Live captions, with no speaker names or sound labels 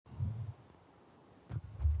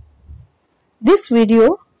This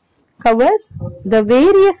video covers the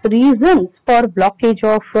various reasons for blockage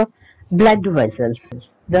of blood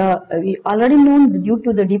vessels. We already know due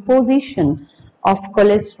to the deposition of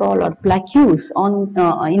cholesterol or plaques on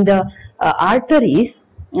in the arteries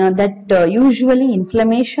that usually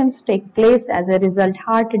inflammations take place. As a result,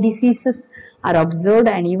 heart diseases are observed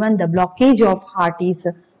and even the blockage of heart is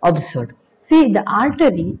observed. See, the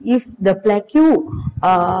artery, if the plaque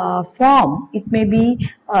form, it may be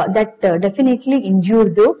that definitely injure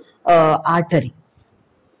the artery.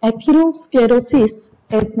 Atherosclerosis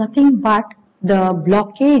is nothing but the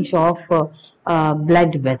blockage of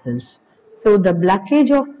blood vessels. So, the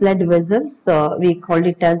blockage of blood vessels, we call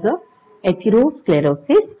it as a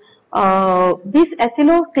atherosclerosis. This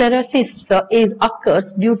atherosclerosis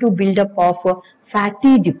occurs due to buildup of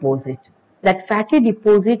fatty deposit. That fatty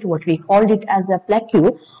deposit, what we called it as a plaque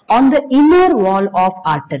on the inner wall of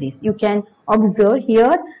arteries. You can observe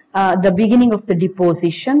here the beginning of the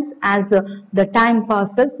depositions. As the time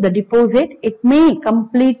passes, the deposit, it may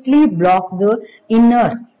completely block the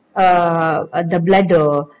inner the blood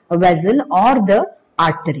vessel or the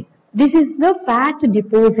artery. This is the fat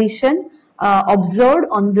deposition observed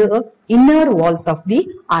on the inner walls of the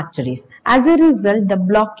arteries. As a result, the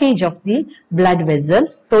blockage of the blood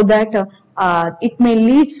vessels, so that it may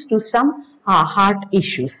lead to some heart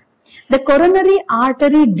issues. The coronary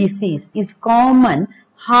artery disease is common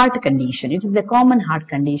heart condition. It is the common heart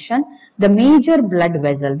condition. The major blood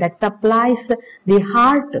vessel that supplies the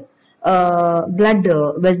heart blood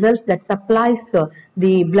vessels that supplies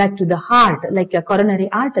the blood to the heart, like a coronary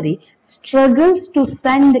artery, struggles to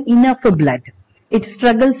send enough blood. It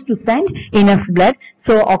struggles to send enough blood,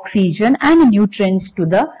 so oxygen and nutrients to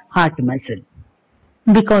the heart muscle.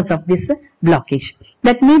 Because of this blockage,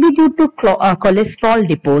 that may be due to cholesterol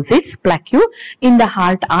deposits, plaque in the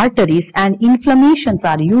heart arteries, and inflammations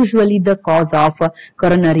are usually the cause of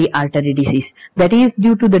coronary artery disease. That is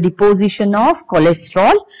due to the deposition of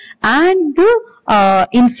cholesterol, and the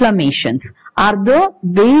inflammations are the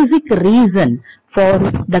basic reason for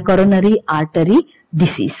the coronary artery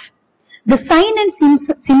disease. The sign and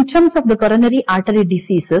symptoms of the coronary artery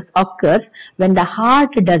diseases occurs when the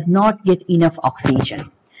heart does not get enough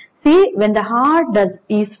oxygen. See, when the heart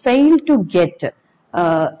is failed to get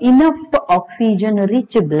enough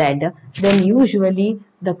oxygen-rich blood, then usually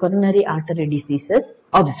the coronary artery diseases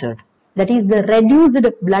observed. That is the reduced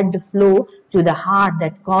blood flow to the heart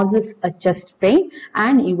that causes a chest pain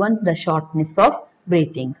and even the shortness of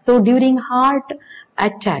breathing. So, during heart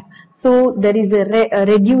attack, so there is a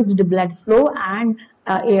reduced blood flow and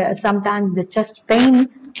sometimes the chest pain.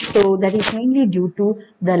 So that is mainly due to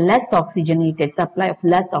the less oxygenated supply of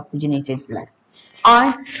less oxygenated blood.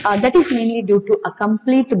 Or that is mainly due to a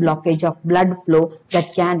complete blockage of blood flow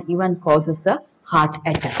that can even causes a heart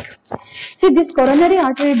attack. See, this coronary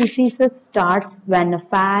artery diseases starts when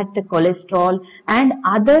fat, cholesterol and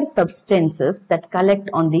other substances that collect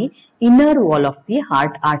on the inner wall of the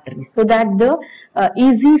heart artery, so that the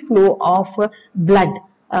easy flow of blood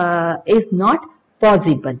is not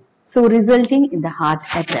possible, so resulting in the heart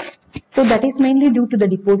attack. So that is mainly due to the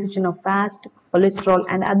deposition of fat, cholesterol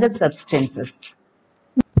and other substances.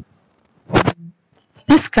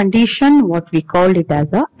 This condition, what we called it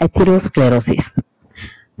as a atherosclerosis.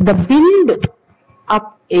 The build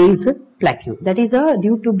up is plaque. That is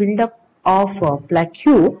due to build up of plaque,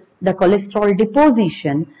 the cholesterol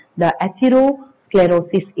deposition, the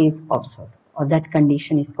atherosclerosis is observed, or that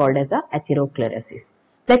condition is called as a atherosclerosis.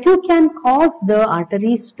 Plaque can cause the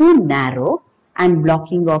arteries to narrow and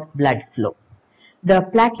blocking of blood flow. The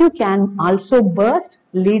plaque can also burst,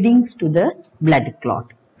 leading to the blood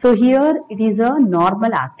clot. So here it is a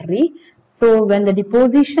normal artery. So when the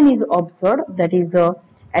deposition is observed, that is a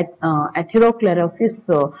atherosclerosis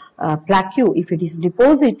plaque, if it is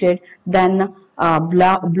deposited, then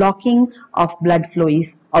blocking of blood flow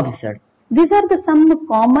is observed. These are some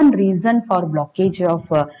common reason for blockage of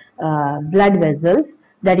blood vessels.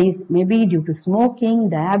 That is maybe due to smoking,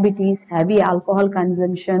 diabetes, heavy alcohol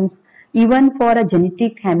consumptions, even for a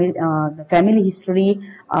genetic family history,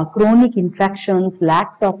 chronic infections,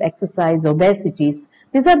 lacks of exercise, obesities.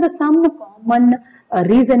 These are some common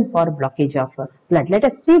reason for blockage of blood. Let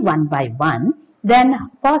us see one by one.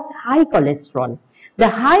 Then first, high cholesterol. The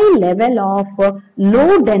high level of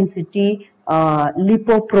low density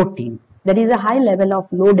lipoprotein. That is a high level of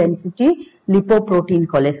low density lipoprotein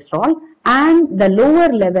cholesterol, and the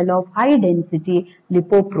lower level of high density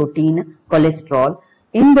lipoprotein cholesterol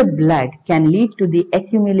in the blood can lead to the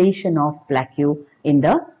accumulation of plaque in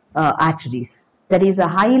the arteries. There is a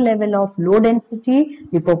high level of low density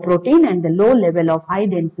lipoprotein and the low level of high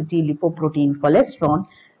density lipoprotein cholesterol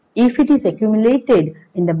If it is accumulated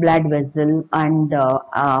in the blood vessel and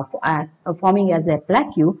forming as a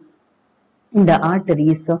plaque in the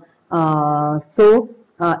arteries, it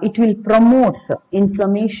will promote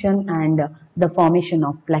inflammation and the formation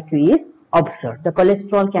of plaque is observed. The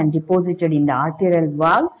cholesterol can deposited in the arterial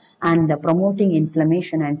wall and promoting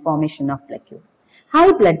inflammation and formation of plaque.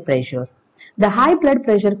 High blood pressures. The high blood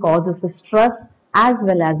pressure causes a stress as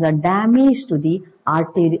well as a damage to the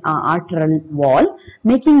arterial wall,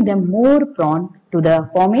 making them more prone to the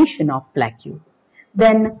formation of plaque.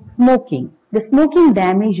 Then smoking. The smoking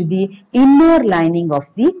damage the inner lining of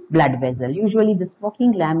the blood vessel. Usually the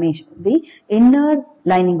smoking damage the inner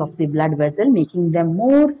lining of the blood vessel, making them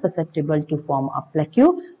more susceptible to form a plaque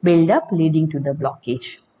build up, leading to the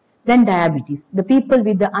blockage. Then diabetes. The people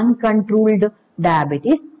with the uncontrolled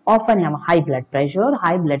diabetes often have high blood pressure,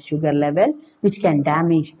 high blood sugar level, which can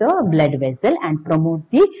damage the blood vessel and promote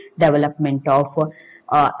the development of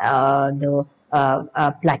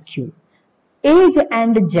plaque. Age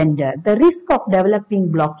and gender. The risk of developing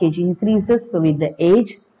blockage increases with the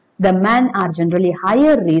age. The men are generally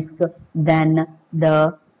higher risk than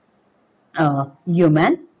the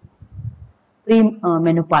women,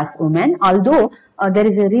 pre-menopause women, although there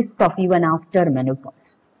is a risk of even after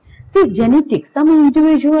menopause. See, genetics. Some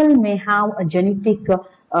individual may have a genetic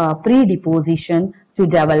predisposition to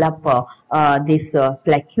develop this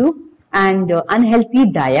plaque, and unhealthy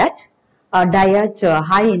diet. Diet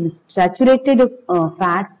high in saturated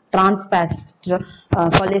fats, trans fats,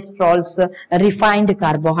 cholesterols, refined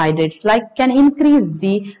carbohydrates can increase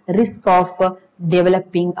the risk of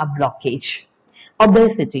developing a blockage.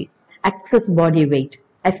 Obesity, excess body weight,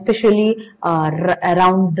 especially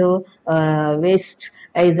around the waist,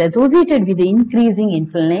 is associated with the increasing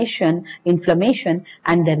inflammation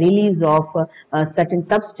and the release of certain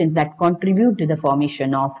substance that contribute to the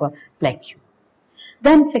formation of plaque.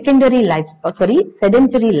 Then sedentary lifestyles.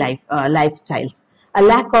 A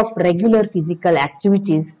lack of regular physical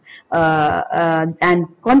activities and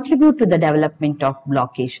contribute to the development of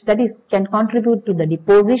blockage. That is, can contribute to the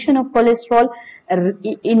deposition of cholesterol.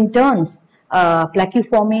 In turns, plaque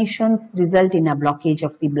formations result in a blockage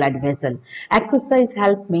of the blood vessel. Exercise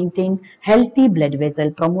helps maintain healthy blood vessel,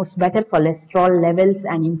 promotes better cholesterol levels,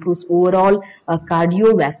 and improves overall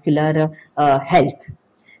cardiovascular health.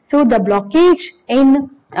 So the blockage in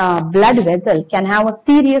blood vessel can have a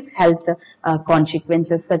serious health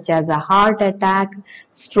consequences such as a heart attack,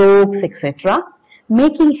 strokes, etc.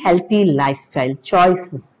 Making healthy lifestyle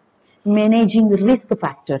choices, managing risk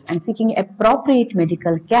factors, and seeking appropriate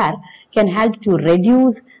medical care can help to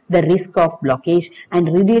reduce the risk of blockage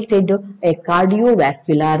and related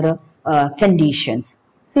cardiovascular conditions.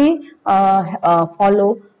 Say,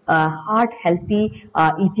 follow heart healthy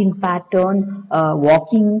eating pattern,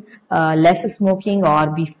 walking, less smoking or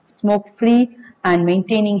be smoke free, and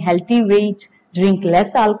maintaining healthy weight, drink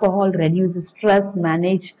less alcohol, reduce stress,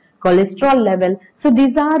 manage cholesterol level. So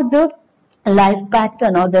these are the life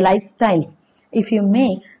pattern or the lifestyles, if you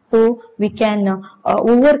may, so we can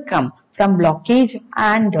overcome from blockage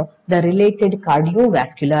and the related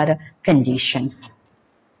cardiovascular conditions.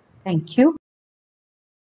 Thank you.